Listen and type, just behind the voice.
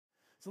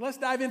So let's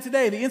dive in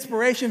today. The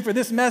inspiration for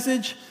this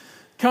message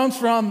comes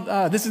from,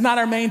 this is not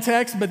our main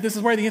text, but this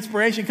is where the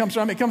inspiration comes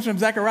from. It comes from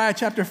Zechariah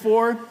chapter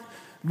 4,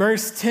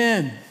 verse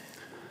 10.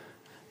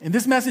 And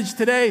this message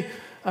today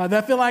that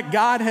I feel like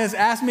God has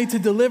asked me to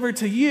deliver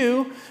to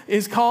you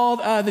is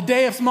called the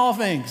Day of Small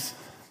Things.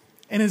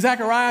 And in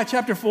Zechariah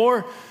chapter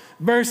 4,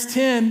 verse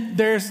 10,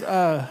 there's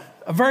a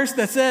verse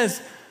that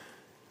says,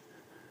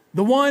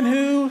 "The one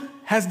who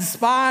has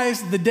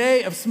despised the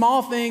day of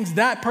small things,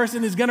 that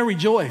person is going to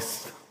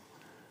rejoice."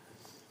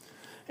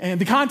 And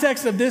the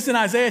context of this in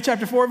Isaiah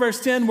chapter 4, verse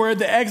 10, where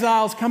the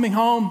exiles coming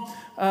home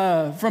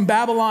from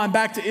Babylon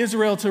back to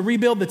Israel to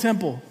rebuild the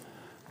temple.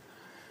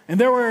 And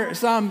there were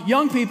some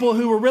young people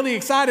who were really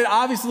excited,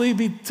 obviously,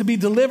 to be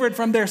delivered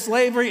from their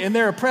slavery and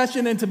their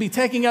oppression and to be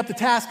taking up the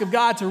task of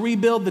God to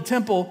rebuild the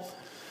temple.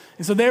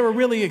 And so they were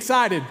really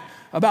excited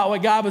about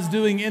what God was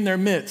doing in their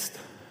midst.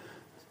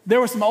 There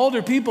were some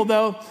older people,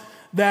 though,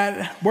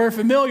 that were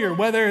familiar,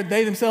 whether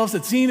they themselves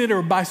had seen it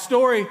or by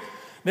story.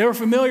 They were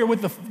familiar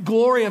with the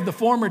glory of the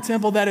former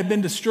temple that had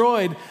been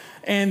destroyed,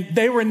 and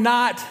they were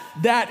not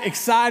that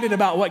excited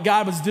about what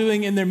God was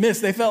doing in their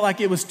midst. They felt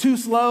like it was too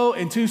slow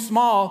and too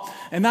small,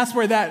 and that's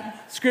where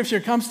that scripture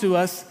comes to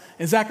us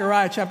in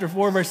Zechariah chapter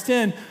 4, verse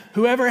 10.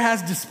 "Whoever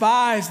has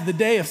despised the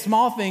day of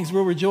small things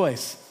will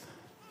rejoice."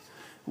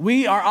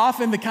 We are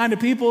often the kind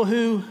of people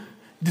who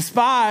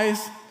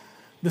despise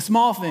the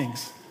small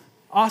things.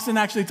 Austin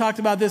actually talked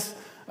about this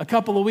a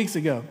couple of weeks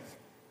ago.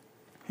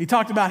 He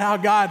talked about how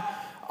God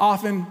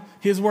often,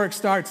 his work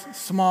starts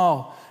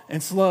small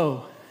and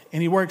slow,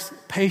 and he works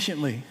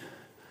patiently.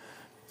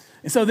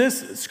 And so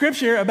this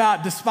scripture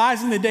about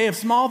despising the day of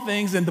small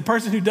things and the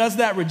person who does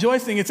that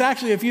rejoicing, it's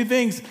actually a few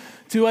things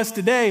to us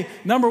today.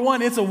 Number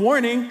one, it's a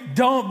warning.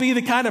 Don't be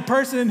the kind of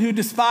person who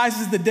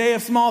despises the day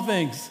of small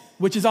things,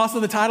 which is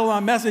also the title of my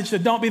message, so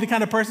don't be the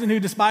kind of person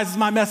who despises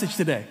my message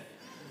today.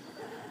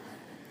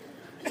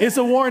 It's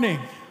a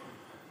warning.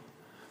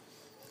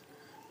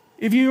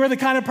 If you are the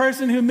kind of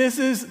person who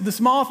misses the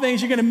small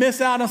things, you're going to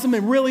miss out on some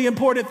really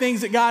important things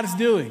that God is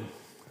doing.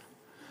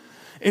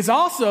 It's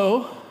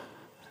also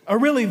a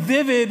really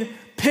vivid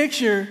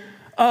picture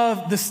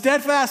of the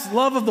steadfast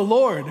love of the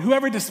Lord.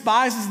 Whoever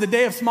despises the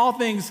day of small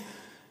things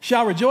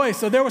shall rejoice.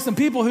 So there were some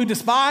people who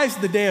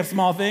despised the day of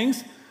small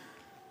things,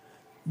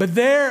 but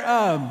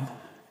their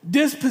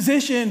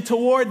disposition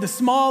toward the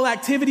small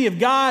activity of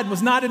God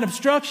was not an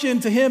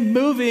obstruction to him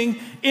moving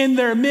in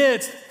their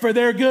midst for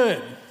their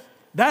good.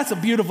 That's a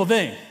beautiful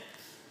thing.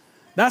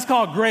 That's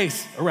called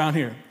grace around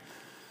here.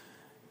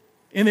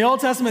 In the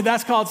Old Testament,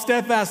 that's called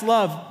steadfast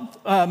love.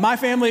 My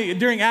family,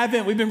 during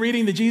Advent, we've been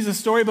reading the Jesus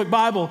Storybook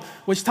Bible,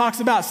 which talks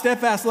about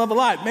steadfast love a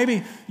lot.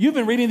 Maybe you've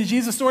been reading the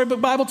Jesus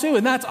Storybook Bible too,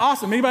 and that's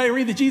awesome. Anybody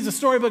read the Jesus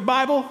Storybook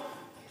Bible?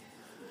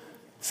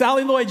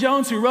 Sally Lloyd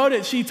Jones, who wrote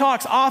it, she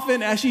talks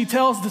often as she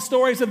tells the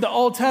stories of the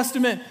Old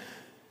Testament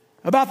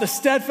about the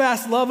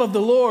steadfast love of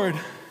the Lord,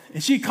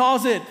 and she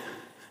calls it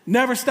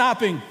never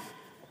stopping,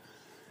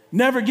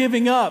 never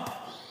giving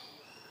up,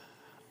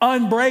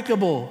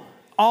 unbreakable,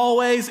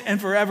 always and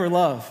forever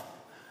love.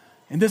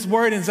 And this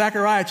word in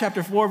Zechariah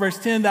chapter 4, verse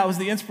 10, that was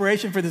the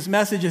inspiration for this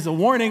message, is a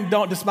warning.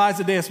 Don't despise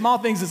the day of small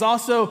things. It's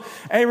also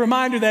a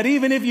reminder that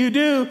even if you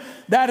do,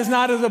 that is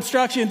not an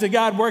obstruction to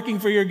God working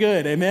for your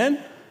good. Amen?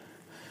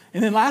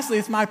 And then lastly,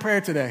 it's my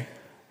prayer today.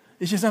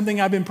 It's just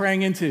something I've been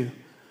praying into,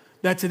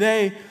 that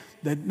today,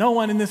 that no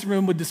one in this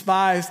room would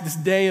despise this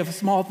day of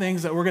small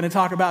things that we're going to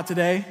talk about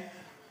today,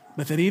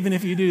 but that even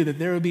if you do, that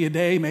there will be a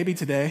day, maybe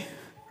today,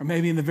 or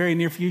maybe in the very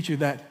near future,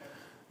 that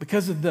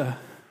because of the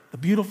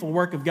beautiful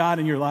work of God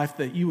in your life,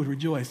 that you would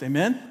rejoice.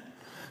 Amen?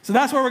 So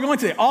that's where we're going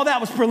today. All that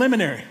was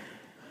preliminary.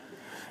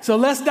 So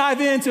let's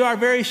dive into our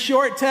very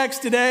short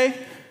text today,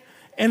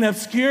 an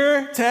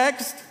obscure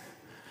text,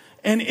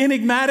 an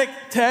enigmatic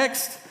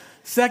text,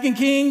 2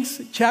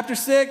 Kings chapter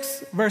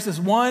 6, verses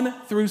 1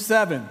 through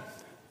 7.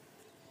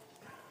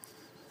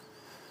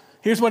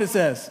 Here's what it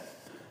says.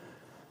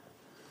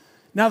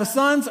 "Now the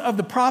sons of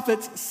the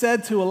prophets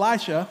said to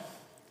Elisha,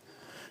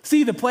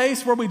 'See, the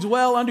place where we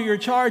dwell under your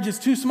charge is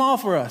too small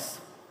for us.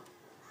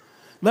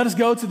 Let us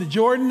go to the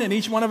Jordan, and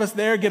each one of us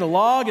there get a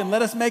log, and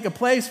let us make a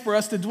place for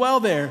us to dwell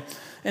there.'"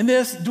 And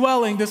this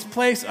dwelling, this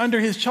place under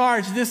his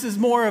charge, this is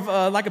more of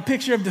like a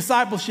picture of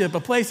discipleship, a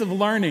place of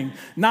learning,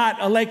 not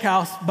a lake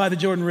house by the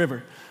Jordan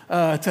River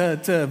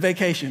to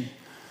vacation.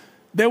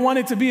 They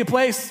wanted to be a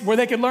place where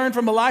they could learn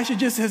from Elisha,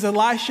 just as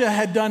Elisha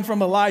had done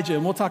from Elijah.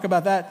 And we'll talk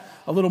about that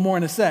a little more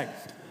in a sec.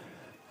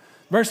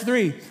 Verse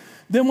 3,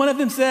 "Then one of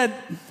them said,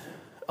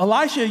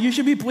 'Elisha, you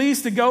should be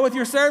pleased to go with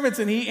your servants.'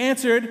 And he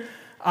answered,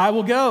 'I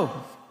will go.'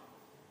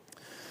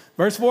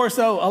 Verse 4,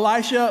 so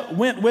Elisha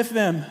went with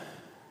them.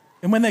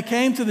 And when they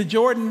came to the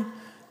Jordan,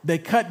 they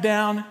cut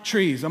down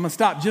trees." I'm going to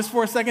stop just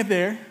for a second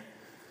there.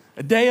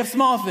 A day of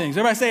small things.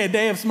 Everybody say a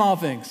day of small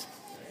things.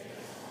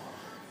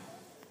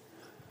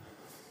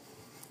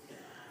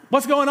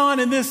 What's going on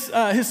in this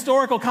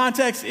historical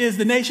context is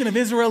the nation of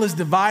Israel is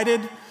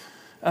divided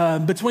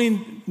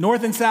between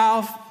north and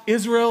south,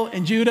 Israel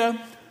and Judah.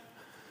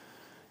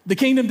 The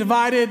kingdom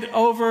divided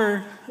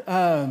over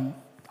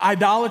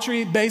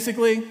idolatry,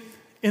 basically,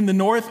 in the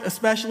north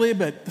especially,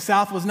 but the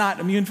south was not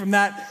immune from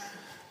that.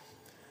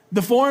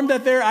 The form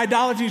that their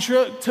idolatry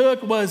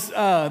took was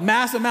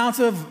mass amounts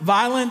of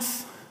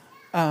violence,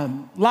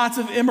 lots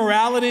of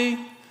immorality,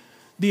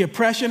 the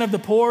oppression of the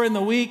poor and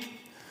the weak.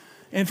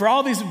 And for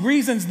all these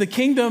reasons, the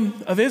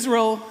kingdom of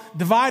Israel,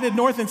 divided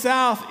north and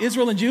south,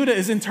 Israel and Judah,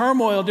 is in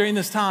turmoil during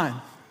this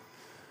time.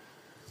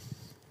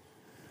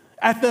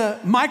 At the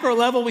micro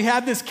level, we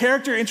have this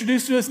character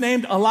introduced to us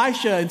named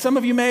Elisha. And some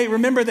of you may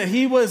remember that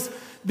he was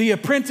the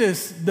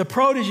apprentice, the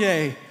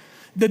protege,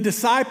 the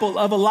disciple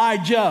of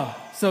Elijah.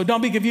 So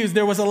don't be confused.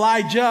 There was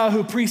Elijah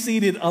who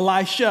preceded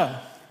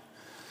Elisha.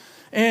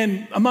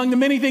 And among the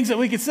many things that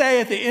we could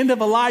say at the end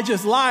of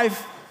Elijah's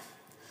life,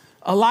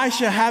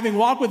 Elisha, having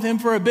walked with him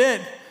for a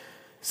bit,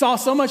 saw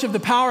so much of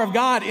the power of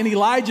God in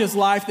Elijah's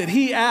life that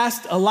he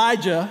asked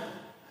Elijah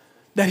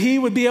that he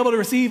would be able to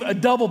receive a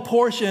double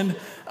portion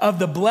of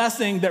the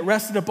blessing that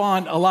rested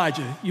upon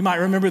Elijah. You might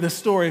remember this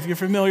story if you're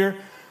familiar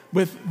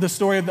with the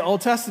story of the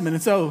Old Testament.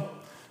 And so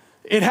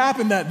it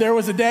happened that there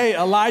was a day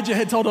Elijah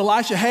had told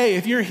Elisha, hey,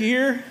 if you're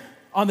here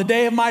on the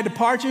day of my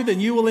departure, then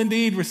you will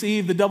indeed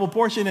receive the double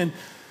portion. And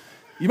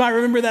you might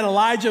remember that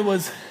Elijah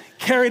was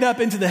carried up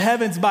into the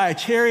heavens by a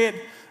chariot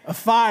of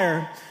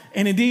fire.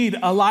 And indeed,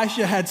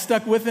 Elisha had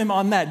stuck with him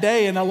on that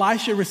day, and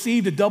Elisha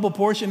received a double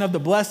portion of the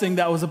blessing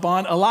that was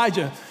upon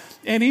Elijah.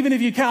 And even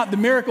if you count the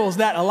miracles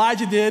that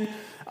Elijah did,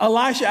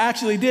 Elisha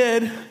actually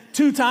did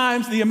 2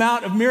 times the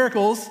amount of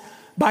miracles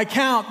by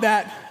count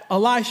that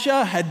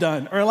Elijah had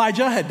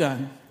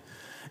done.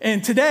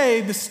 And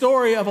today, the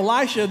story of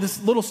Elisha,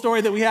 this little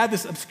story that we have,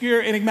 this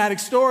obscure, enigmatic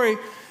story,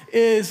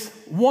 is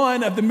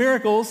one of the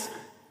miracles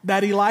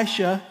that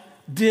Elisha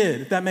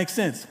did, if that makes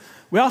sense.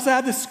 We also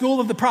have the school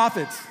of the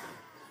prophets.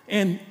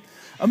 And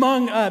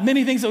among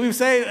many things that we would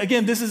say,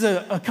 again, this is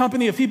a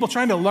company of people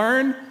trying to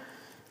learn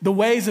the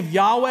ways of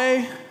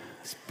Yahweh,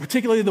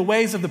 particularly the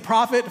ways of the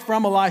prophet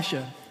from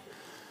Elisha.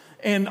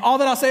 And all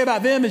that I'll say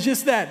about them is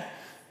just that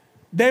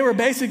they were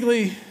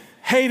basically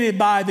hated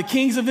by the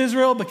kings of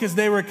Israel because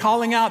they were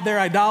calling out their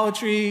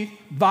idolatry,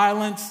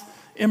 violence,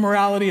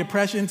 immorality,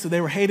 oppression. So they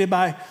were hated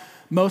by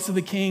most of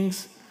the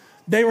kings.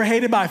 They were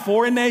hated by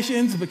foreign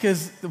nations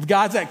because of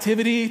God's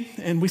activity,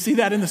 and we see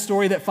that in the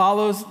story that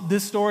follows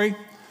this story.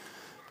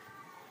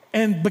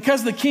 And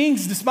because the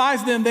kings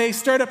despised them, they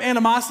stirred up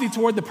animosity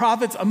toward the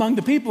prophets among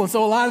the people, and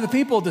so a lot of the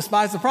people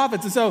despised the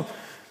prophets. And so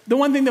the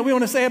one thing that we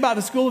want to say about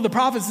the school of the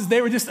prophets is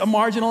they were just a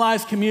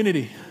marginalized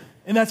community,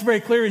 and that's very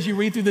clear as you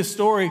read through this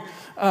story.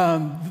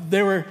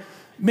 There were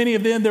many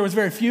of them, there was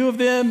very few of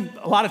them.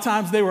 A lot of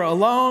times they were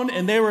alone,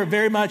 and they were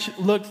very much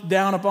looked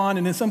down upon,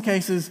 and in some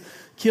cases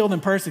killed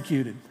and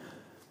persecuted.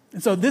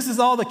 And so this is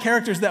all the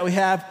characters that we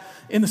have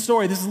in the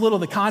story. This is a little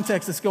of the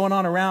context that's going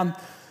on around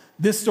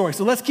this story.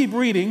 So let's keep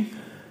reading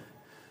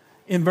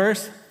in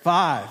verse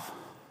 5.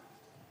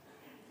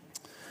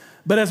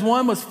 But as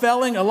one was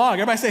felling a log,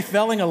 everybody say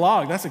felling a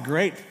log. That's a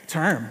great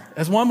term.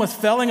 As one was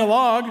felling a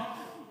log,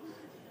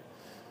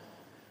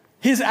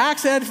 his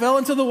axe head fell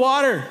into the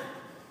water.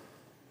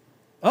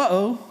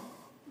 Uh-oh.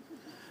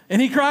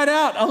 And he cried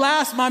out,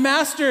 alas, my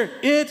master,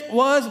 it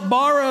was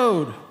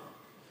borrowed.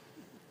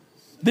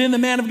 Then the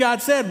man of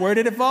God said, where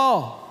did it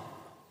fall?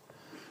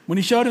 When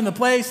he showed him the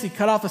place, he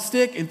cut off a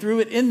stick and threw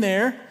it in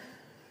there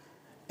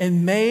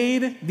and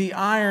made the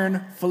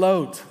iron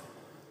float.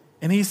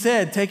 And he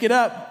said, take it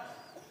up.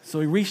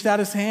 So he reached out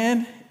his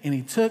hand and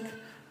he took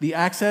the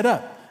axe head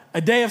up.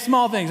 A day of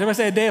small things. Everybody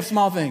say a day of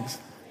small things.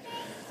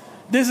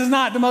 This is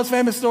not the most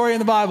famous story in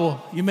the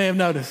Bible, you may have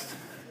noticed.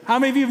 How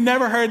many of you have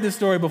never heard this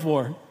story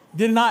before?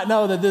 Did not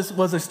know that this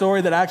was a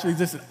story that actually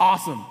existed?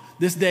 Awesome.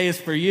 This day is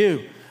for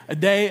you. A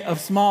day of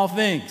small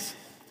things.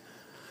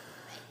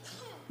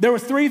 There were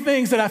 3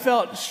 things that I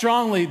felt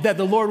strongly that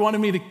the Lord wanted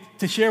me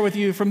to share with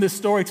you from this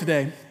story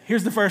today.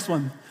 Here's the first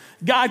one.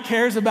 God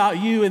cares about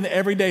you in the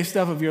everyday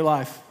stuff of your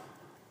life.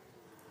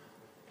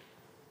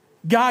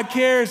 God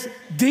cares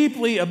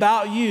deeply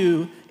about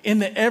you in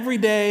the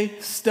everyday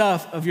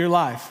stuff of your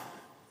life.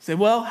 You say,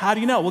 well, how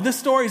do you know? Well, this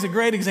story is a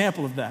great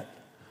example of that.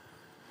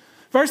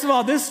 First of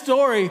all, this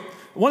story,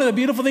 one of the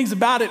beautiful things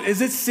about it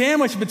is it's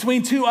sandwiched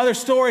between 2 other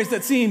stories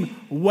that seem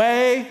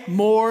way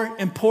more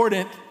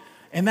important,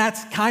 and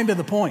that's kind of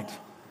the point.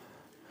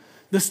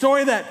 The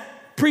story that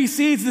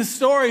precedes this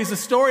story is a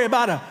story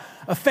about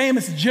a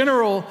famous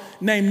general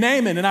named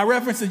Naaman, and I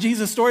referenced the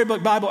Jesus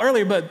Storybook Bible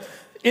earlier, but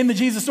in the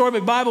Jesus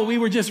Storybook Bible, we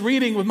were just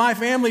reading with my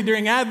family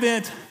during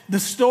Advent the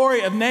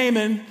story of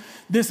Naaman,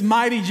 this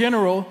mighty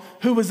general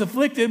who was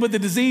afflicted with a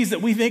disease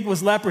that we think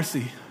was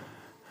leprosy.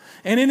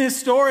 And in his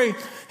story,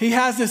 he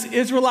has this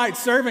Israelite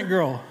servant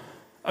girl,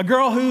 a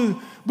girl who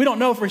we don't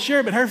know for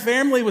sure, but her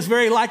family was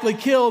very likely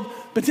killed,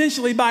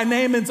 potentially by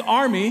Naaman's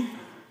army.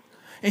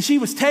 And she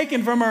was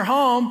taken from her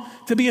home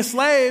to be a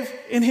slave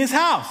in his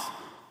house.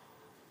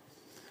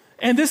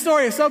 And this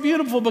story is so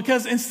beautiful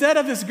because instead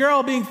of this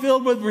girl being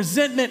filled with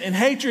resentment and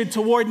hatred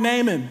toward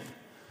Naaman,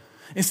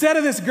 instead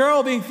of this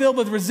girl being filled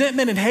with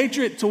resentment and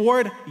hatred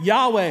toward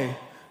Yahweh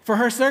for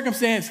her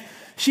circumstance,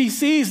 she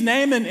sees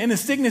Naaman in his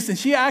sickness, and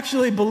she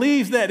actually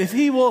believes that if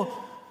he will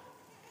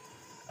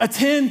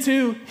attend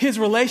to his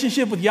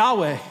relationship with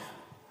Yahweh,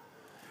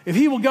 if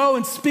he will go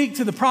and speak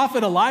to the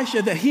prophet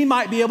Elisha, that he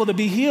might be able to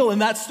be healed.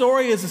 And that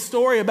story is a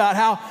story about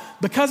how,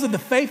 because of the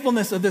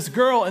faithfulness of this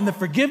girl and the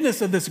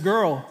forgiveness of this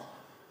girl,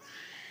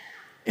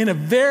 in a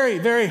very,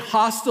 very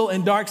hostile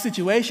and dark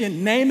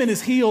situation, Naaman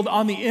is healed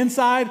on the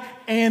inside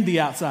and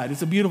the outside.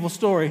 It's a beautiful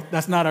story.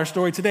 That's not our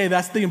story today.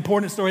 That's the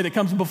important story that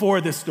comes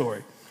before this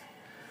story.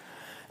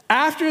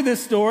 After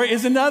this story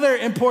is another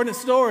important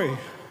story.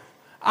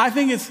 I've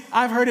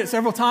heard it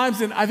several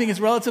times, and I think it's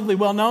relatively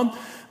well known,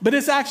 but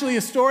it's actually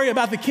a story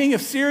about the king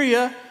of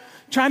Syria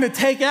trying to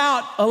take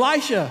out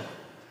Elisha.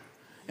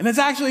 And it's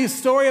actually a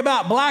story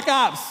about black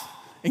ops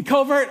and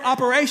covert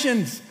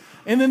operations.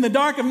 And in the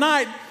dark of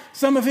night,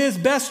 some of his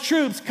best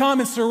troops come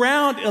and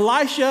surround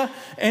Elisha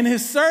and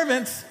his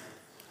servants.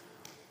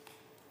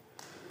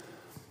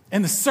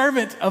 And the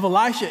servant of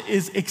Elisha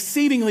is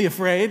exceedingly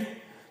afraid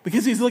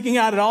because he's looking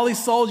out at all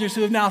these soldiers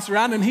who have now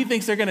surrounded him. He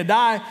thinks they're going to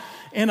die.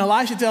 And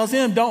Elisha tells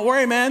him, don't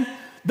worry, man.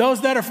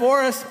 Those that are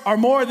for us are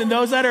more than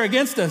those that are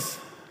against us.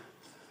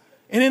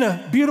 And in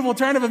a beautiful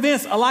turn of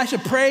events, Elisha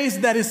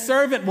prays that his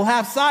servant will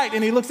have sight.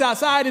 And he looks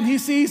outside and he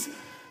sees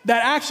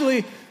that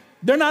actually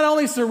they're not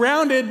only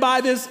surrounded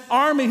by this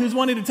army who's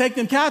wanting to take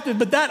them captive,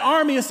 but that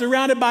army is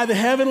surrounded by the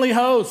heavenly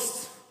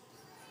hosts.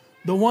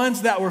 The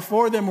ones that were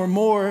for them were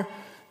more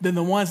than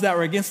the ones that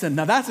were against them.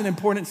 Now that's an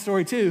important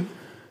story too.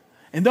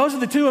 And those are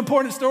the two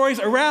important stories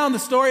around the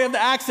story of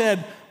the axe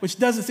head, which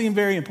doesn't seem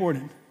very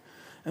important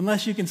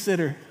unless you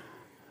consider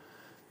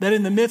that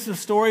in the midst of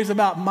stories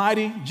about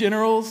mighty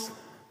generals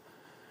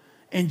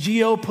and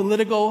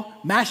geopolitical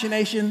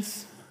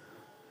machinations,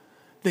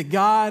 that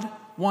God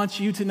wants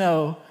you to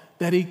know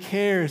that he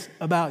cares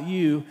about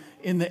you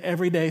in the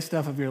everyday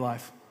stuff of your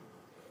life.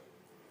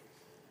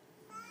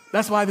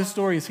 That's why this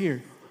story is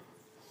here.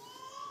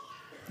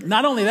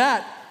 Not only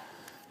that,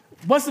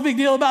 what's the big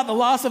deal about the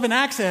loss of an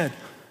axe head?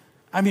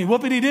 I mean,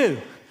 what did he do?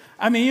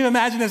 I mean, you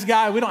imagine this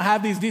guy, we don't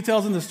have these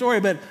details in the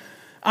story, but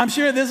I'm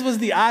sure this was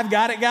the I've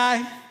got it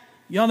guy.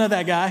 Y'all know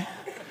that guy.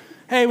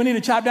 Hey, we need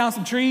to chop down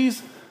some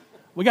trees.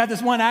 We got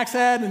this one axe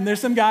head, and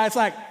there's some guy, it's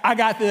like, I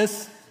got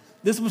this.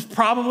 This was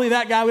probably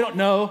that guy, we don't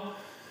know.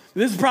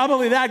 This is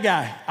probably that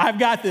guy. I've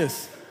got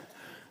this.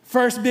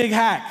 First big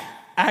hack,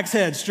 axe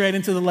head straight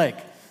into the lake.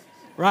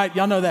 Right?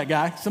 Y'all know that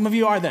guy. Some of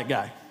you are that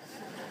guy.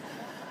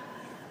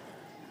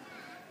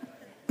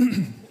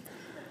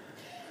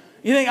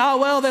 You think, oh,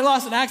 well, they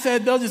lost an axe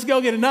head. They'll just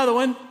go get another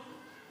one.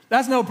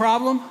 That's no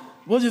problem.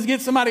 We'll just get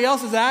somebody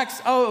else's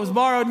axe. Oh, it was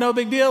borrowed. No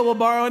big deal. We'll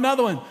borrow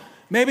another one.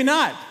 Maybe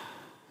not.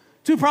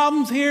 Two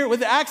problems here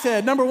with the axe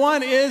head. Number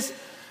one is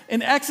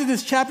in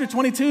Exodus chapter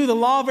 22, the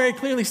law very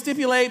clearly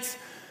stipulates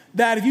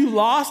that if you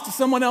lost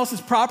someone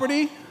else's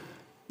property,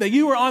 that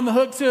you were on the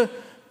hook to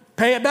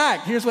pay it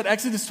back. Here's what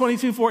Exodus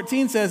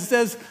 22:14 says. It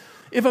says,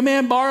 if a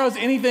man borrows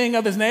anything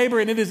of his neighbor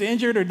and it is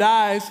injured or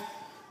dies,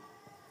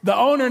 the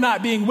owner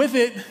not being with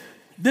it,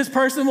 this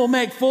person will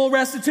make full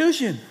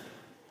restitution.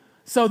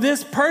 So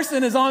this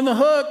person is on the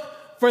hook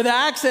for the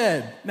axe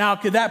head. Now,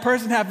 could that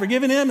person have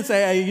forgiven him and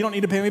say, hey, you don't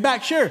need to pay me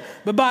back? Sure.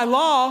 But by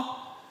law,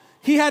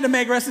 he had to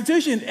make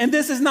restitution. And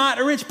this is not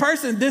a rich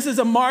person. This is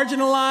a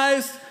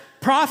marginalized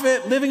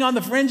prophet living on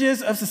the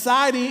fringes of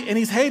society, and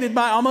he's hated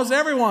by almost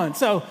everyone.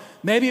 So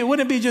maybe it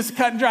wouldn't be just a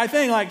cut and dry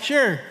thing like,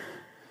 sure,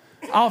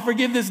 I'll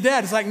forgive this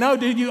debt. It's like, no,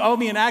 dude, you owe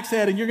me an axe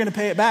head and you're going to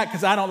pay it back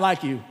because I don't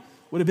like you.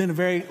 Would have been a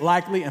very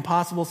likely and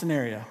possible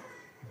scenario.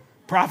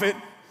 Prophet,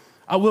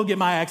 I will get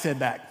my axe head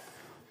back.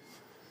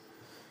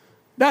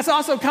 That's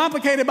also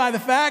complicated by the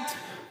fact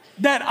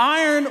that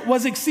iron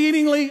was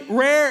exceedingly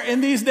rare in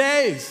these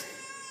days.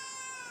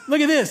 Look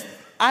at this.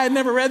 I had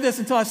never read this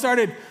until I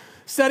started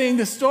studying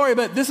this story,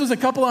 but this was a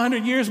couple of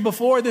 100 years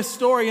before this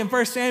story in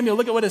 1 Samuel.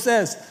 Look at what it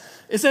says.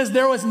 It says,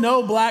 there was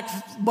no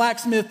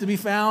blacksmith to be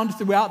found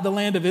throughout the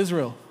land of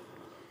Israel.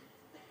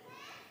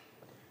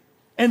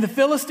 And the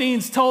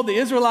Philistines told the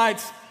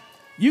Israelites,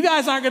 you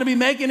guys aren't going to be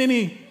making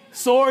any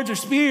swords or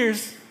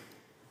spears.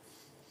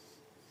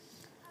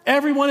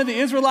 Every one of the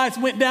Israelites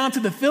went down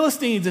to the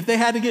Philistines if they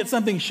had to get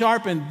something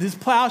sharpened. His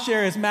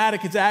plowshare, his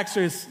mattock, his axe,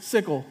 or his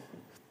sickle.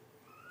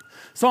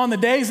 So on the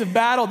days of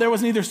battle, there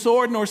was neither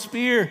sword nor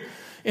spear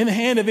in the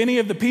hand of any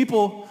of the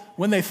people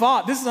when they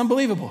fought. This is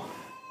unbelievable.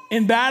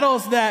 In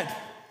battles that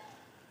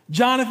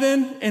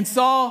Jonathan and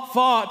Saul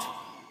fought,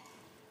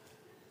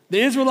 the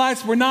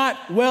Israelites were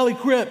not well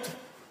equipped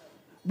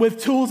with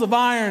tools of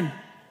iron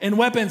and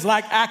weapons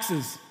like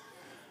axes.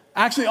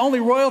 Actually, only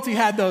royalty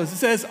had those. It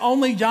says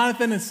only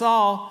Jonathan and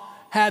Saul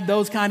had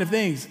those kind of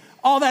things.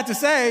 All that to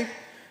say,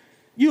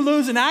 you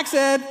lose an axe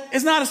head,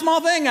 it's not a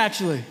small thing,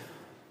 actually.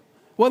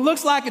 What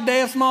looks like a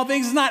day of small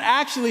things is not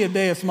actually a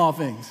day of small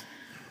things.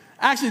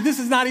 Actually, this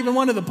is not even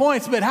one of the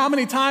points, but how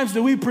many times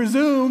do we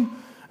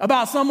presume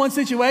about someone's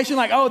situation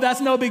like, oh, that's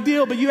no big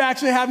deal, but you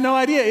actually have no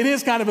idea. It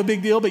is kind of a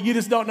big deal, but you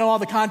just don't know all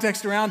the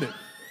context around it.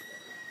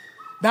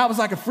 That was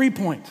like a free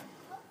point.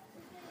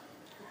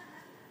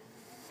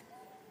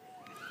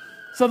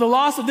 So the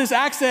loss of this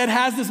axe head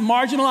has this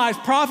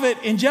marginalized prophet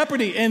in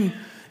jeopardy. And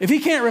if he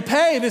can't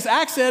repay this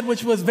axe head,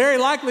 which was very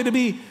likely to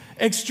be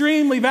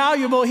extremely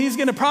valuable, he's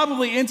going to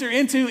probably enter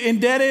into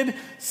indebted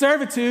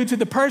servitude to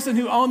the person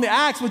who owned the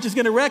axe, which is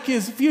going to wreck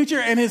his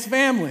future and his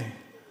family.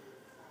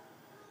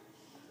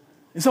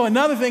 And so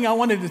another thing I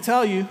wanted to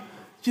tell you,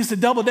 just to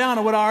double down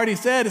on what I already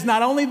said, is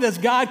not only does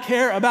God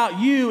care about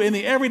you in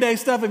the everyday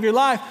stuff of your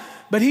life,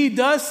 but he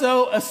does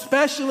so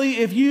especially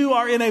if you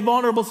are in a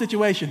vulnerable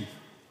situation.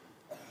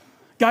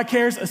 God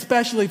cares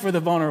especially for the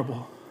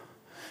vulnerable.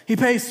 He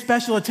pays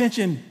special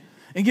attention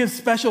and gives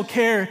special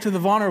care to the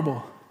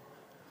vulnerable.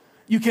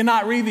 You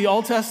cannot read the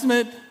Old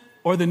Testament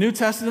or the New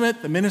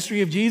Testament, the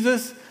ministry of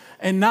Jesus,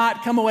 and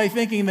not come away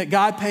thinking that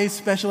God pays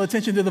special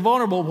attention to the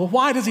vulnerable. Well,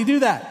 why does he do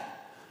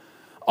that?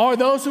 Are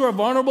those who are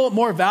vulnerable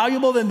more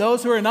valuable than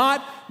those who are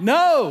not?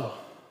 No.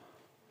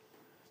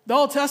 The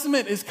Old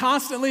Testament is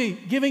constantly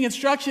giving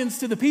instructions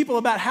to the people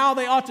about how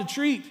they ought to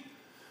treat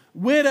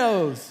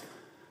widows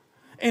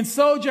and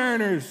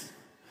sojourners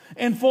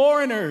and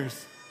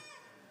foreigners.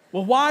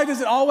 Well, why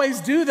does it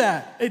always do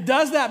that? It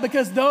does that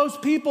because those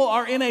people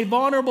are in a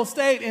vulnerable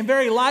state and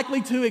very likely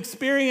to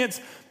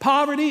experience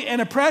poverty and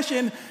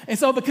oppression. And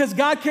so because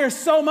God cares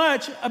so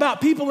much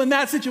about people in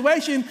that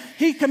situation,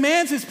 he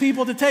commands his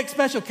people to take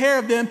special care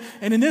of them.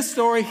 And in this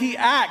story, he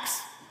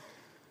acts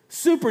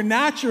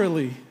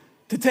supernaturally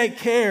to take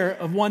care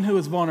of one who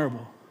is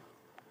vulnerable.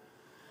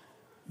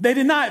 They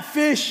did not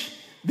fish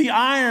the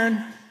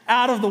iron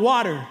out of the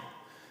water.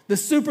 The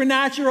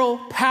supernatural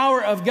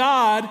power of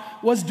God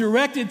was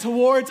directed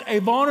towards a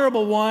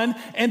vulnerable one,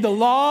 and the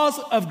laws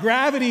of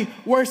gravity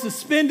were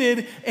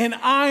suspended, and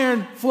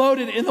iron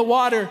floated in the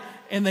water,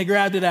 and they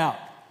grabbed it out.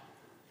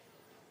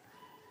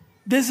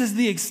 This is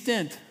the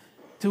extent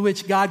to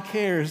which God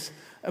cares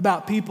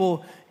about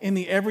people in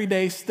the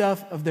everyday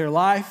stuff of their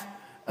life,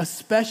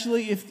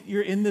 especially if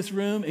you're in this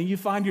room and you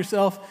find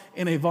yourself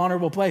in a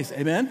vulnerable place.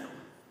 Amen?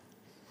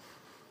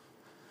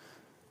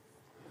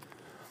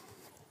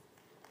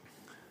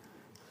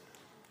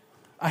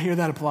 I hear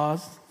that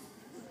applause.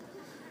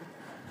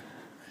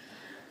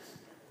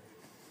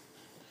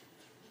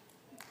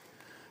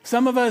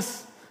 Some of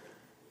us,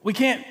 we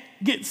can't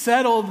get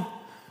settled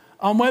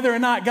on whether or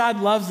not God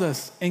loves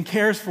us and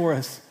cares for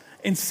us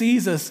and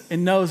sees us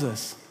and knows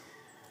us.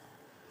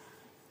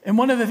 And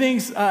one of the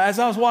things, as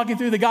I was walking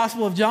through the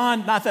Gospel of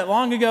John not that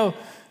long ago,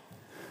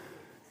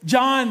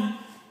 John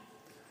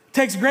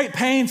takes great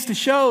pains to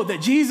show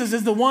that Jesus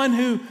is the one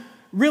who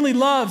really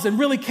loves and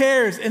really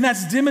cares, and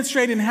that's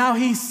demonstrated in how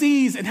he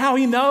sees and how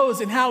he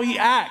knows and how he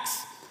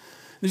acts.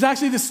 There's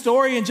actually this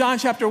story in John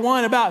chapter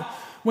 1 about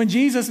when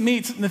Jesus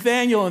meets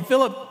Nathanael, and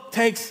Philip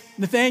takes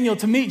Nathanael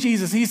to meet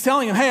Jesus. He's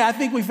telling him, hey, I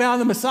think we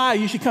found the Messiah.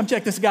 You should come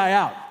check this guy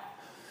out.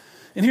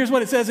 And here's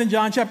what it says in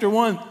John chapter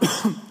 1.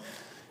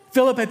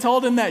 Philip had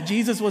told him that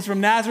Jesus was from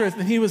Nazareth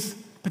and he was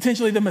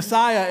potentially the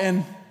Messiah.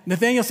 And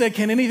Nathanael said,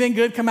 can anything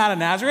good come out of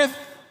Nazareth?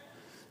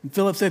 And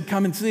Philip said,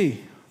 come and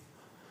see.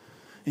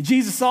 And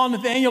Jesus saw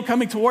Nathanael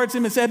coming towards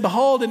him and said,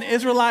 behold, an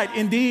Israelite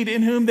indeed,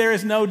 in whom there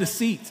is no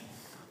deceit.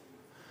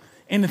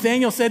 And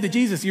Nathanael said to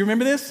Jesus, you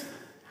remember this?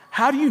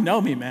 How do you know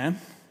me, man?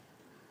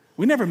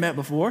 We never met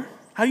before.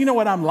 How do you know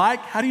what I'm like?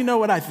 How do you know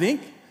what I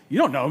think? You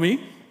don't know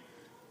me.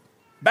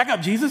 Back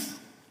up, Jesus.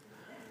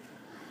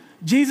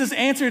 Jesus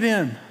answered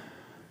him.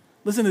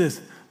 Listen to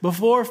this.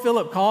 Before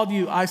Philip called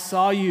you, I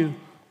saw you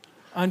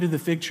under the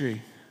fig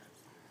tree.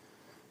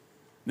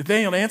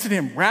 Nathanael answered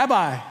him,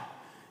 Rabbi,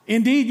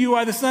 indeed, you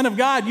are the Son of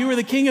God. You are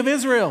the King of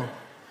Israel.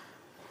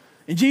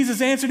 And Jesus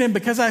answered him,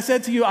 because I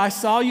said to you, I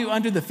saw you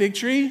under the fig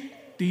tree,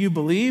 do you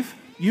believe?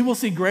 You will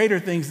see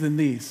greater things than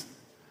these.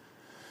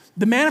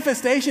 The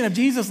manifestation of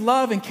Jesus'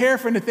 love and care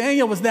for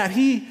Nathanael was that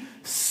he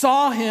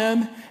saw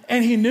him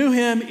and he knew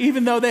him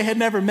even though they had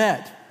never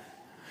met.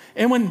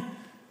 And when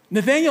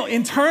Nathanael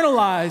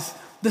internalized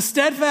the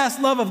steadfast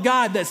love of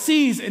God that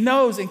sees and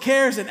knows and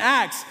cares and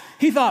acts,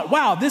 he thought,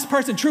 wow, this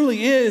person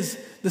truly is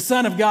the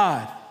Son of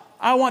God.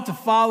 I want to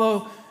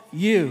follow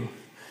you.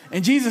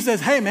 And Jesus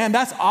says, hey man,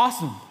 that's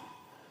awesome.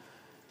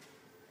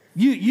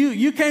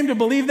 You came to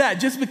believe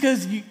that just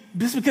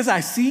because I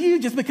see you,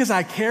 just because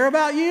I care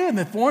about you, and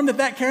the form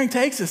that caring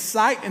takes is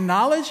sight and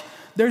knowledge.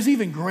 There's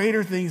even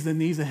greater things than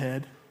these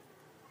ahead.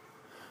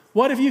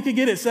 What if you could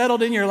get it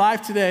settled in your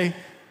life today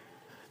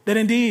that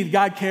indeed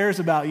God cares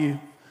about you?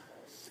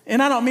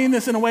 And I don't mean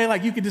this in a way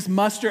like you could just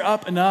muster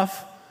up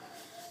enough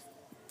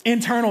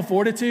internal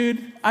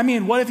fortitude. I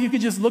mean, what if you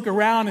could just look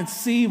around and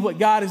see what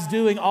God is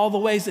doing, all the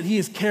ways that he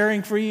is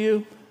caring for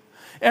you,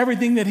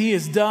 everything that he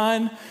has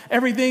done,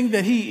 everything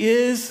that he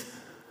is.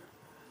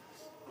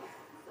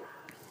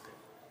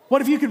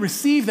 What if you could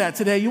receive that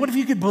today? What if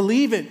you could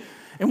believe it?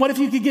 And what if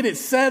you could get it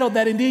settled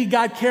that indeed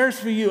God cares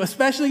for you,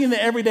 especially in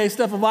the everyday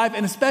stuff of life,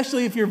 and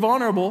especially if you're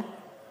vulnerable?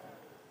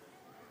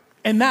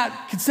 And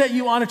that could set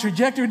you on a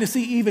trajectory to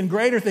see even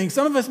greater things.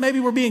 Some of us,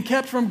 maybe we're being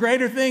kept from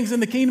greater things in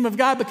the kingdom of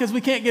God because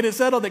we can't get it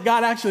settled that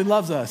God actually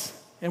loves us.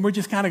 And we're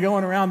just kind of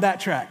going around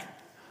that track.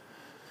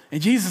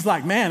 And Jesus is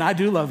like, man, I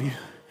do love you.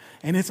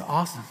 And it's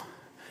awesome.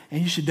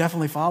 And you should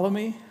definitely follow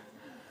me.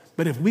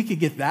 But if we could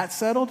get that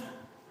settled,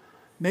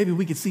 maybe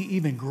we could see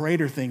even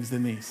greater things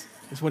than these,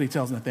 is what he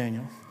tells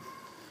Nathanael.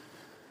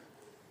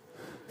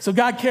 So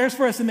God cares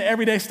for us in the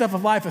everyday stuff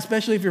of life,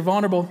 especially if you're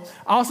vulnerable.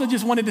 I also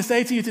just wanted to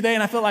say to you today,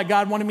 and I felt like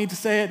God wanted me to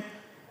say it,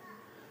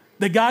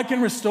 that God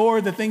can restore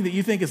the thing that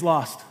you think is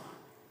lost.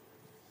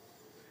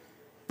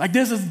 Like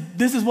this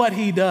is what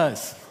he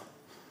does.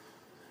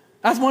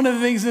 That's one of the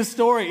things this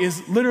story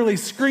is literally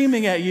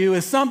screaming at you,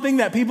 is something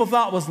that people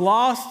thought was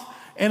lost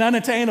and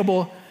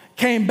unattainable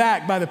came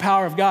back by the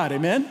power of God.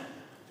 Amen?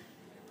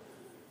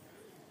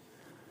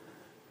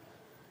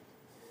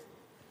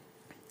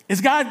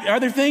 Are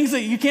there things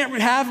that you can't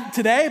have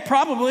today?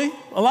 Probably.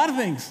 A lot of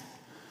things.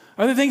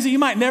 Are there things that you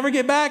might never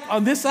get back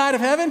on this side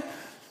of heaven?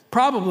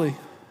 Probably.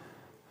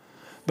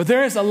 But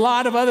there is a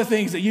lot of other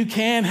things that you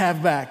can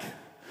have back,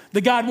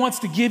 that God wants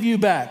to give you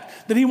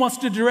back, that he wants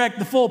to direct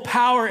the full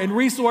power and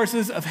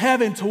resources of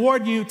heaven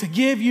toward you to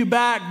give you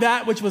back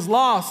that which was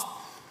lost.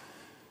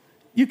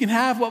 You can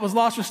have what was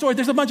lost restored.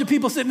 There's a bunch of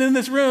people sitting in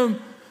this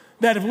room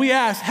that if we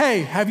ask,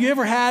 hey, have you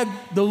ever had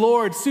the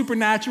Lord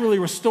supernaturally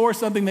restore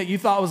something that you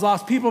thought was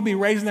lost? People will be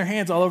raising their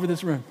hands all over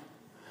this room.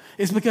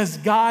 It's because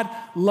God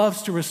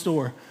loves to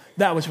restore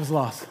that which was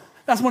lost.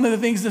 That's one of the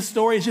things this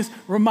story is just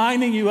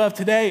reminding you of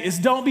today, is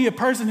don't be a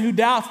person who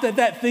doubts that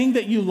that thing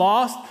that you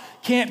lost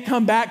can't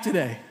come back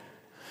today.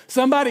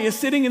 Somebody is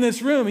sitting in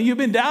this room and you've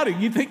been doubting.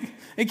 You think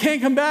it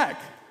can't come back.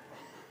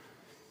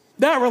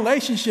 That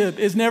relationship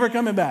is never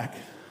coming back.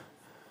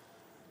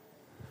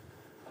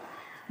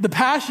 The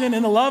passion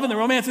and the love and the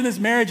romance in this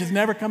marriage is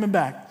never coming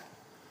back.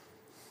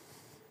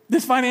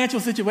 This financial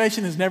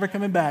situation is never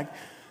coming back.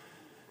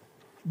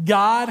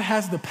 God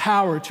has the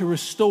power to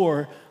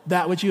restore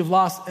that which you have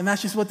lost. And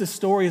that's just what this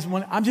story is.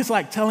 I'm just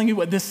like telling you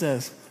what this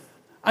says.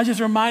 I'm just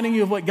reminding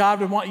you of what God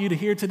would want you to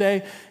hear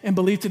today and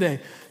believe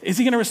today. Is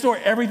he going to restore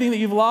everything that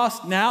you've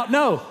lost now?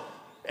 No.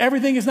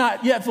 Everything is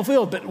not yet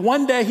fulfilled, but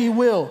one day he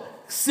will.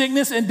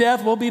 Sickness and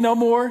death will be no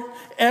more.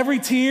 Every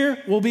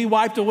tear will be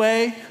wiped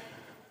away.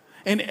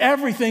 And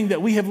everything that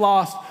we have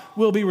lost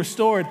will be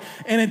restored.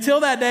 And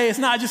until that day, it's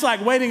not just like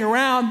waiting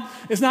around.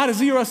 It's not a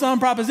zero-sum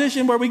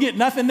proposition where we get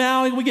nothing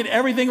now and we get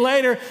everything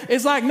later.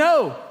 It's like,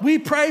 no, we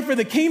pray for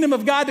the kingdom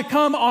of God to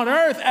come on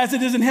earth as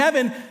it is in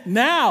heaven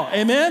now.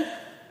 Amen?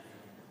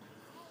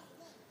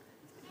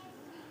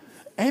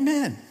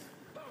 Amen.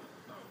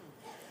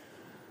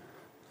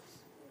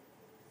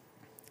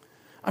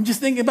 I'm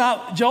just thinking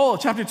about Joel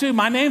chapter 2,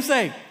 my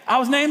namesake. I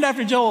was named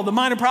after Joel, the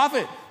minor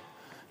prophet.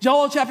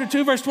 Joel chapter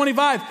 2, verse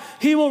 25,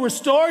 he will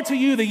restore to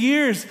you the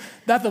years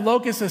that the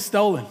locust has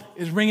stolen,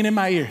 is ringing in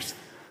my ears.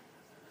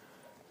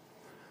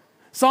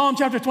 Psalm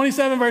chapter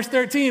 27, verse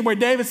 13, where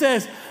David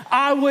says,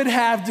 I would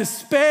have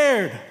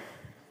despaired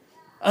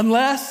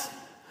unless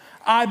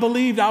I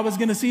believed I was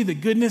going to see the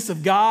goodness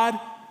of God,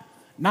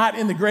 not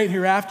in the great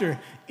hereafter,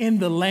 in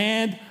the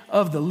land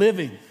of the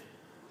living.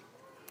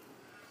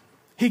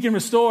 He can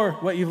restore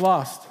what you've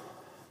lost.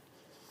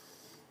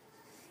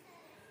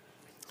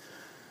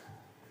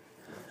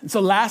 And so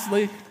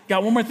lastly,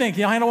 got one more thing.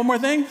 Can y'all handle one more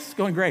thing? It's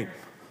going great.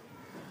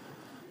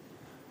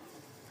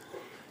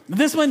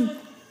 This one,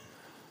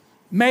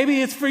 maybe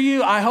it's for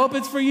you. I hope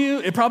it's for you.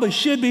 It probably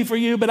should be for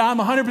you, but I'm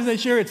 100%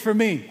 sure it's for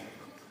me.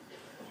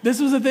 This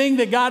was the thing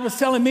that God was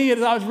telling me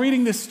as I was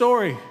reading this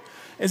story,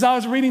 as I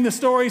was reading the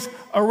stories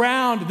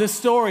around this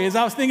story, as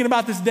I was thinking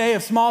about this day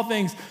of small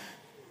things,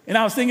 and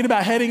I was thinking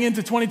about heading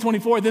into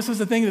 2024, this was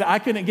the thing that I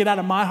couldn't get out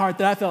of my heart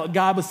that I felt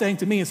God was saying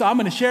to me. And so I'm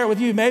going to share it with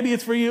you. Maybe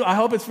it's for you. I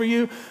hope it's for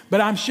you, but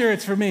I'm sure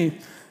it's for me.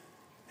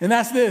 And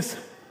that's this.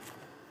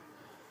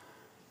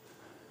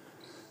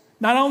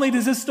 Not only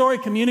does this story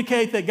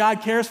communicate that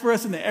God cares for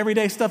us in the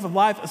everyday stuff of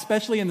life,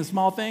 especially in the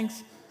small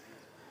things,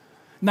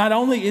 not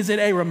only is it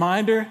a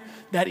reminder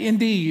that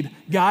indeed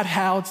God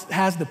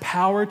has the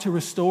power to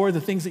restore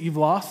the things that you've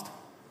lost,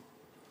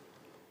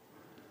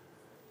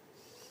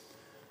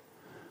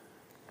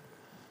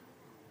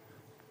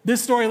 this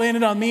story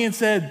landed on me and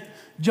said,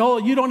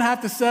 Joel, you don't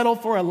have to settle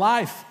for a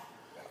life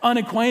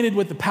unacquainted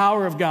with the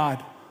power of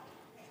God.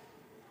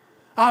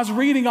 I was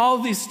reading all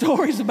of these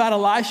stories about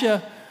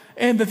Elisha,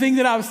 and the thing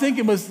that I was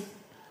thinking was,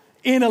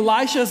 in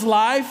Elisha's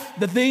life,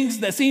 the things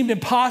that seemed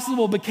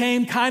impossible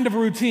became kind of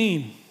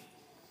routine.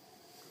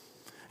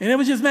 And it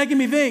was just making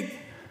me think,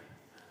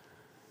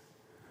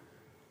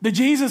 the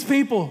Jesus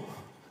people,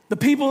 the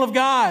people of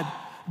God,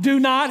 do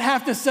not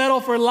have to settle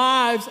for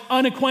lives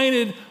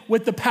unacquainted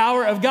with the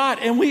power of God.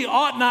 And we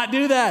ought not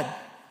do that.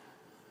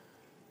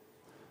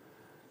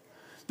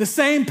 The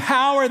same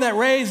power that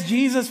raised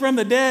Jesus from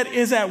the dead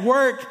is at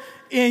work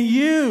in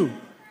you.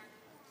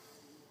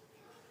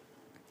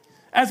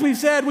 As we've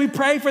said, we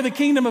pray for the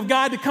kingdom of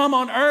God to come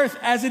on earth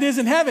as it is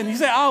in heaven. You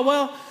say, oh,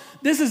 well,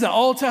 this is an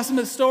Old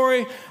Testament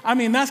story. I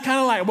mean, that's kind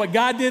of like what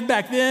God did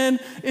back then.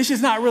 It's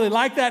just not really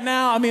like that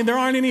now. I mean, there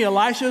aren't any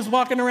Elishas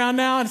walking around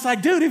now. And it's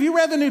like, dude, have you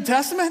read the New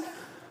Testament?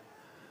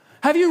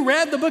 Have you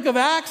read the book of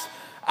Acts?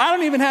 I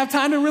don't even have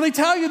time to really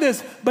tell you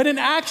this, but in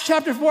Acts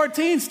chapter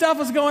 14, stuff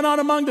was going on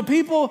among the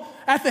people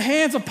at the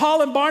hands of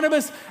Paul and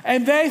Barnabas,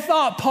 and they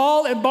thought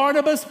Paul and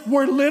Barnabas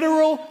were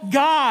literal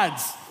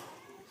gods.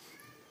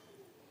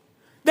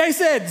 They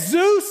said,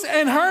 Zeus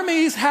and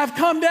Hermes have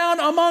come down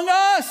among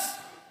us,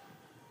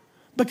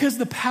 because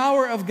the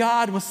power of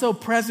God was so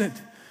present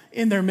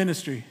in their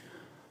ministry.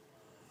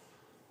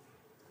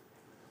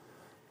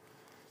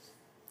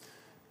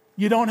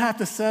 You don't have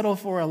to settle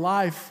for a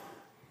life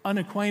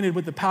unacquainted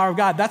with the power of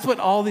God. That's what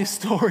all these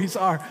stories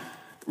are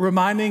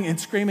reminding and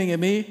screaming at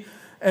me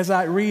as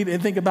I read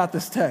and think about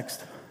this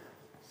text.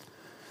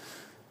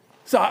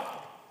 So,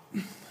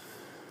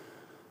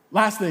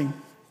 last thing.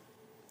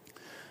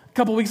 A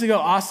couple weeks ago,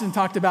 Austin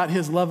talked about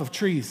his love of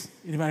trees.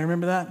 Anybody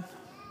remember that?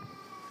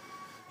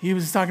 He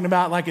was talking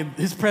about, like, at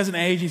his present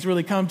age, he's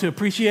really come to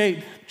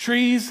appreciate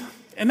trees.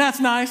 And that's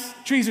nice.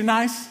 Trees are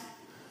nice.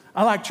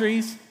 I like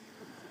trees.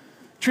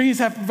 Trees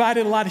have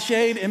provided a lot of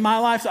shade in my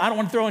life, so I don't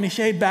want to throw any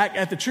shade back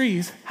at the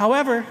trees.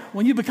 However,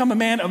 when you become a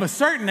man of a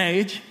certain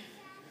age,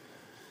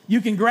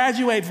 you can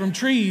graduate from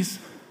trees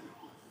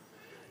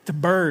to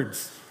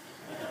birds.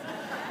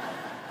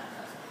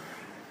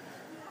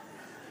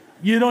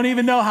 You don't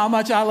even know how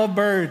much I love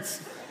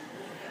birds.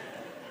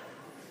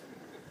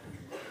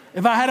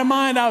 If I had a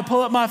mind, I would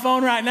pull up my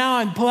phone right now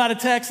and pull out a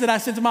text that I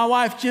sent to my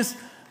wife just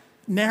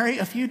nary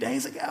a few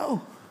days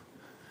ago.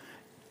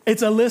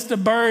 It's a list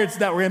of birds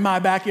that were in my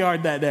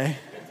backyard that day.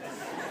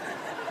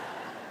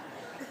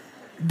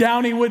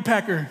 Downy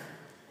woodpecker,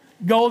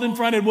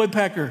 golden-fronted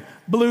woodpecker,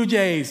 blue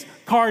jays,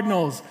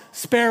 cardinals,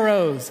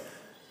 sparrows,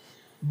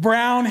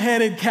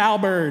 brown-headed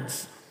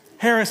cowbirds,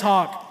 Harris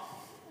hawk,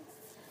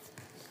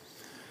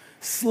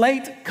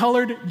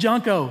 slate-colored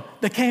junco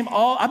that came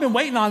I've been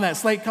waiting on that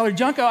slate-colored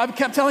junco. I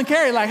kept telling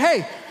Carrie, like,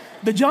 hey,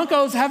 the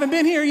juncos haven't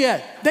been here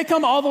yet. They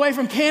come all the way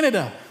from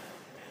Canada.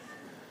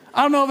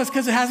 I don't know if it's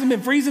because it hasn't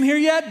been freezing here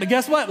yet, but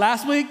guess what?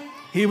 Last week,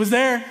 he was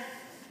there.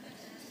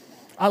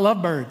 I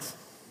love birds.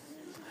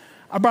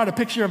 I brought a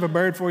picture of a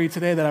bird for you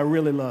today that I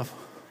really love.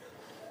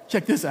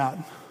 Check this out.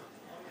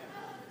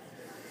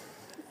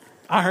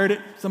 I heard it.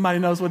 Somebody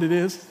knows what it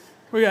is.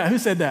 Who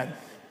said that?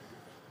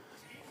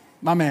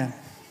 My man.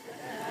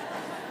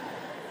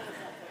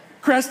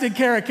 Crested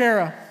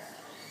caracara.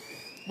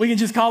 We can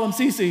just call him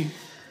Cece.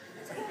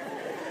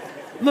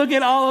 Look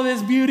at all of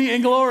his beauty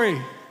and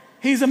glory.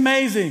 He's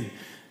amazing.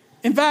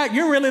 In fact,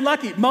 you're really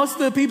lucky. Most of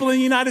the people in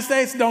the United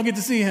States don't get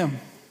to see him.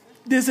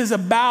 This is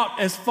about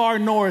as far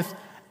north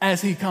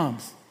as he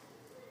comes.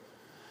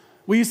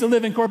 We used to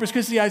live in Corpus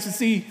Christi. I used to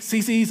see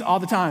CCs all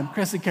the time,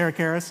 crested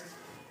caracaras,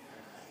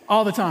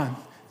 all the time.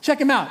 Check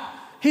him out.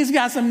 He's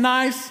got some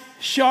nice,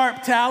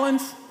 sharp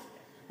talons,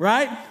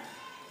 right?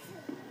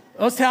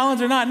 Those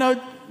talons are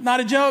not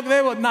a joke.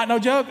 They were not no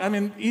joke. I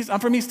mean,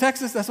 I'm from East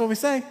Texas. That's what we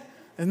say.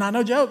 It's not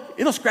no joke.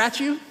 It'll scratch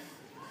you.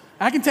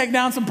 I can take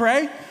down some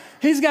prey.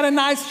 He's got a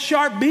nice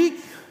sharp beak,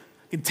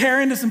 can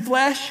tear into some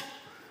flesh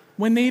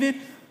when needed.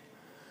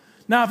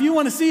 Now, if you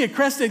want to see a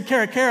crested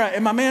caracara,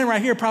 and my man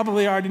right here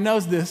probably already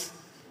knows this,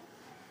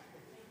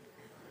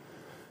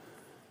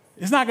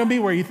 it's not going to be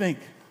where you think.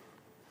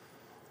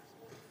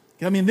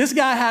 I mean, this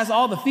guy has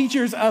all the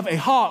features of a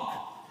hawk,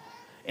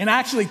 and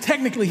actually,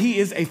 technically, he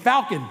is a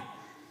falcon.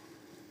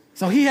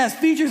 So he has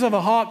features of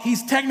a hawk.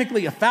 He's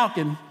technically a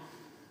falcon.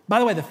 By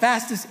the way, the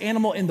fastest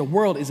animal in the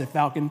world is a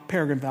falcon,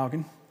 peregrine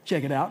falcon.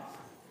 Check it out.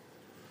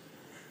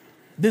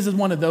 This is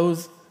one of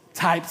those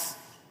types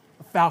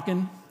of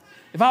falcon.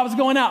 If I was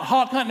going out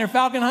hawk hunting or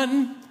falcon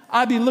hunting,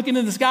 I'd be looking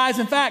in the skies.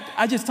 In fact,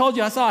 I just told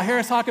you I saw a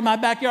Harris hawk in my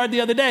backyard the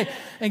other day.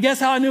 And guess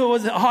how I knew a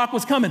hawk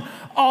was coming?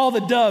 All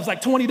the doves,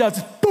 like 20 doves,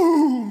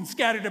 boom,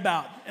 scattered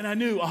about. And I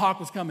knew a hawk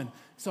was coming.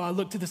 So I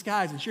looked to the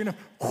skies, and sure enough,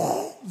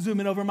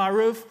 zooming over my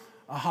roof,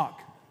 a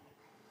hawk.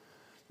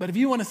 But if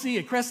you want to see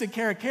a crested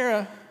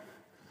caracara,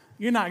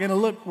 you're not going to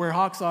look where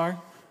hawks are.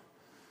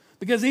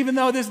 Because even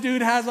though this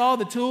dude has all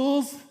the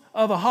tools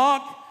of a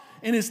hawk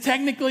and is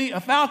technically a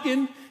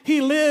falcon,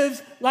 he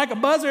lives like a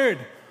buzzard.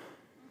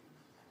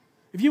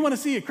 If you want to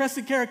see a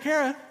crested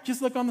caracara,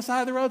 just look on the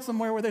side of the road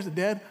somewhere where there's a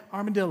dead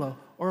armadillo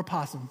or a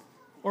possum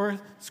or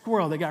a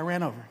squirrel that got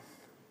ran over.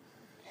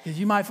 Because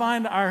you might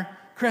find our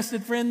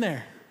crested friend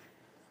there.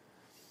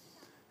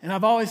 And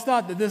I've always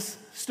thought that this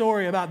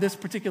story about this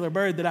particular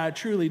bird that I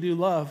truly do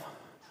love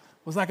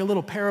was like a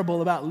little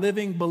parable about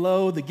living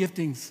below the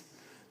giftings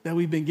that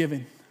we've been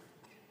given.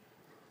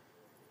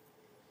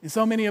 And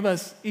so many of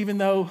us, even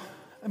though,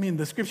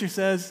 the scripture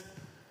says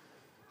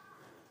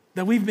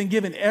that we've been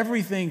given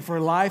everything for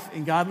life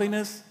and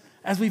godliness,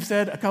 as we've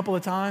said a couple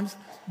of times,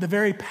 the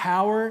very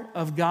power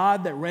of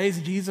God that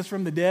raised Jesus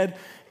from the dead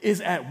is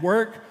at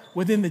work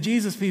within the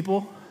Jesus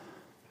people.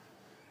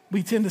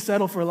 We tend to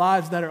settle for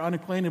lives that are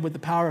unacquainted with the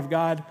power of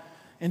God.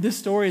 And this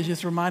story is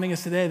just reminding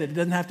us today that it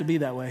doesn't have to be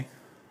that way.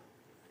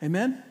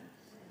 Amen?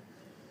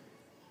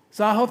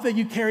 So I hope that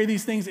you carry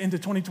these things into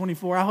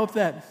 2024. I hope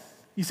that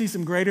you see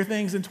some greater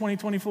things in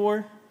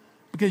 2024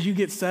 because you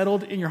get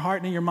settled in your heart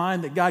and in your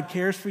mind that God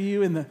cares for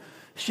you in the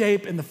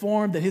shape and the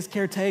form that his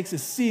care takes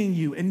is seeing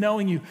you and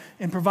knowing you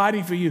and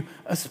providing for you,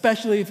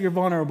 especially if you're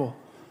vulnerable.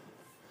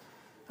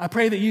 I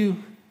pray that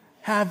you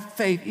have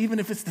faith, even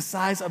if it's the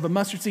size of a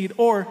mustard seed,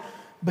 or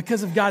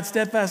because of God's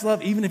steadfast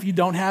love, even if you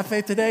don't have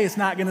faith today, it's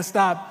not going to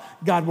stop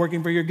God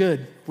working for your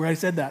good. We already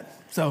said that.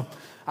 So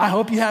I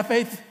hope you have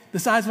faith the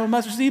size of a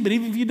mustard seed, but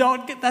even if you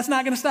don't, that's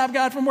not going to stop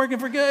God from working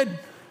for good.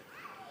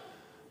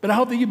 But I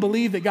hope that you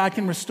believe that God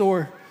can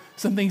restore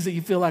some things that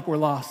you feel like were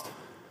lost.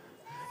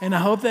 And I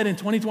hope that in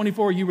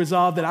 2024 you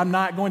resolve that I'm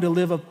not going to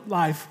live a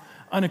life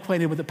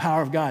unacquainted with the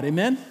power of God.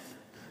 Amen?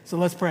 So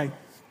let's pray.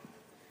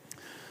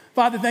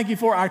 Father, thank you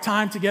for our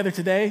time together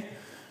today.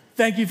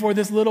 Thank you for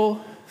this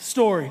little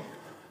story.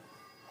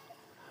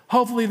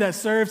 Hopefully that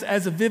serves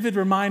as a vivid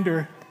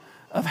reminder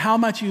of how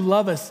much you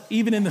love us,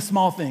 even in the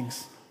small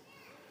things.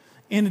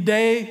 In a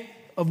day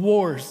of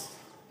wars,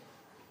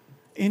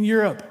 in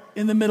Europe,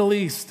 in the Middle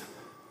East,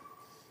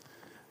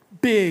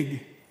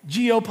 big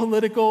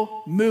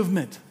geopolitical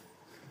movement.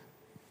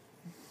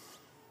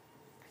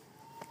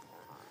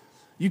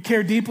 You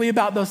care deeply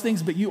about those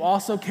things, but you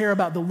also care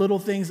about the little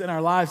things in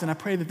our lives, and I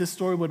pray that this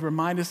story would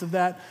remind us of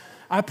that.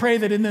 I pray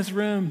that in this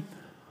room,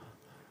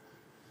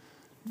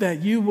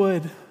 that you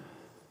would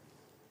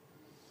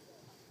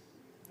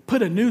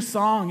put a new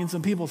song in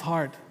some people's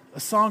heart, a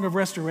song of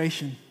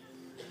restoration.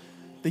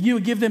 That you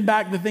would give them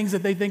back the things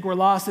that they think were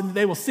lost, and that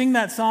they will sing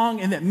that song,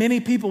 and that many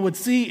people would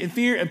see and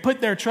fear and put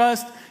their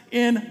trust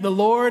in the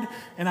Lord.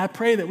 And I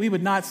pray that we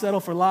would not settle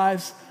for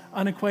lives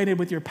unacquainted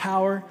with your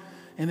power,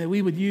 and that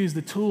we would use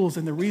the tools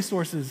and the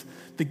resources,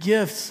 the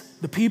gifts,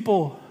 the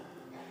people,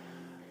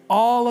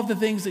 all of the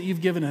things that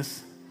you've given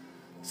us,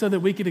 so that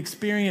we could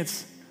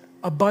experience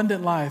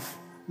abundant life,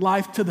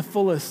 life to the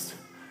fullest,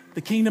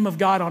 the kingdom of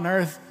God on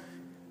earth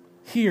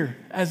here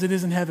as it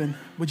is in heaven.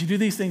 Would you do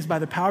these things by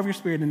the power of your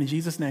Spirit, and in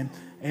Jesus' name,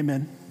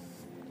 amen.